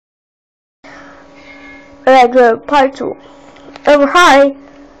Alright, part 2. Hi.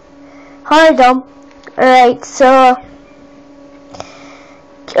 Hi, Dom. Alright, so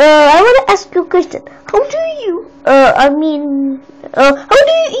I want to ask you a question. How do you how do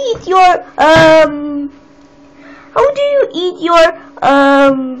you eat your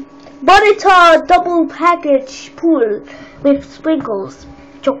bonita double package pool with sprinkles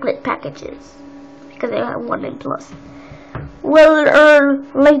chocolate packages? Because I have 1 and plus. Well,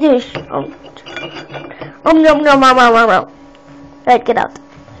 like this. Nom. Right, get out.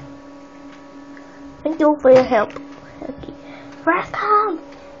 Thank you for your help. Okay. Welcome.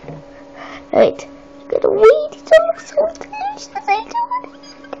 Right. You gotta wait. It don't look so delicious. I don't wanna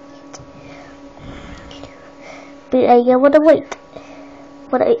eat it. But I wanna wait.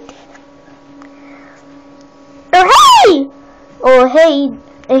 Oh hey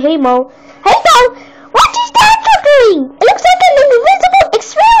Mo. Hey Mo, what is that you're doing? It looks like an invisible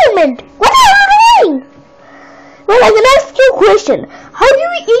experiment. What are you doing? Well, I can ask you a question. How do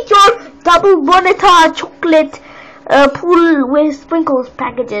you eat your double bonita chocolate pool with sprinkles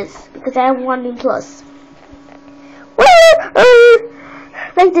packages? Because I have 1 in plus. Well,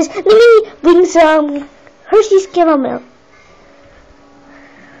 like this. Let me bring some Hershey's caramel.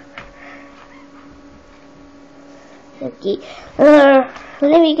 Okay. Let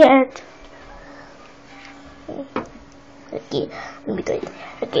me get. Okay. Let me do it.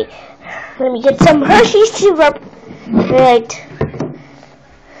 Okay. Let me get some Hershey's syrup. Right.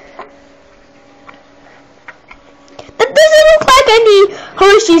 That doesn't look like any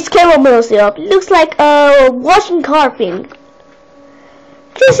Hershey's caramel syrup. It looks like a washing car thing.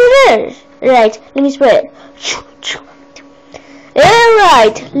 Yes, it is. Right. Let me spray it.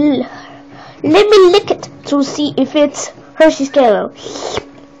 Alright. Let me lick it to see if it's Hershey's caramel.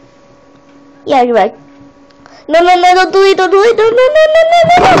 Yeah, you're right. No, don't do it, no.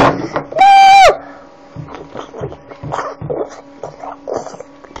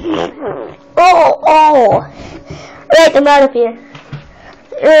 Oh. Right, I'm out of here.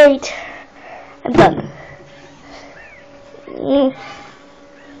 Right. I'm done.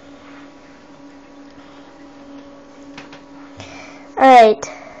 Alright.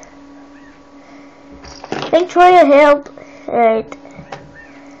 Thanks for your help. Alright.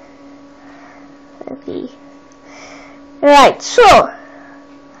 Okay. Right, so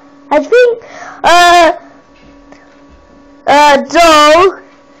I think Joe,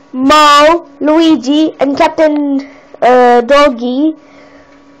 Mo, Luigi, and Captain Doggy.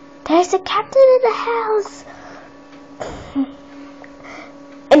 There's a captain in the house.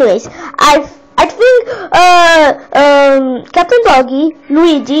 Anyways, I think Captain Doggy,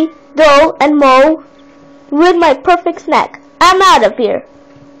 Luigi, Joe, and Mo ruined my perfect snack. I'm out of here.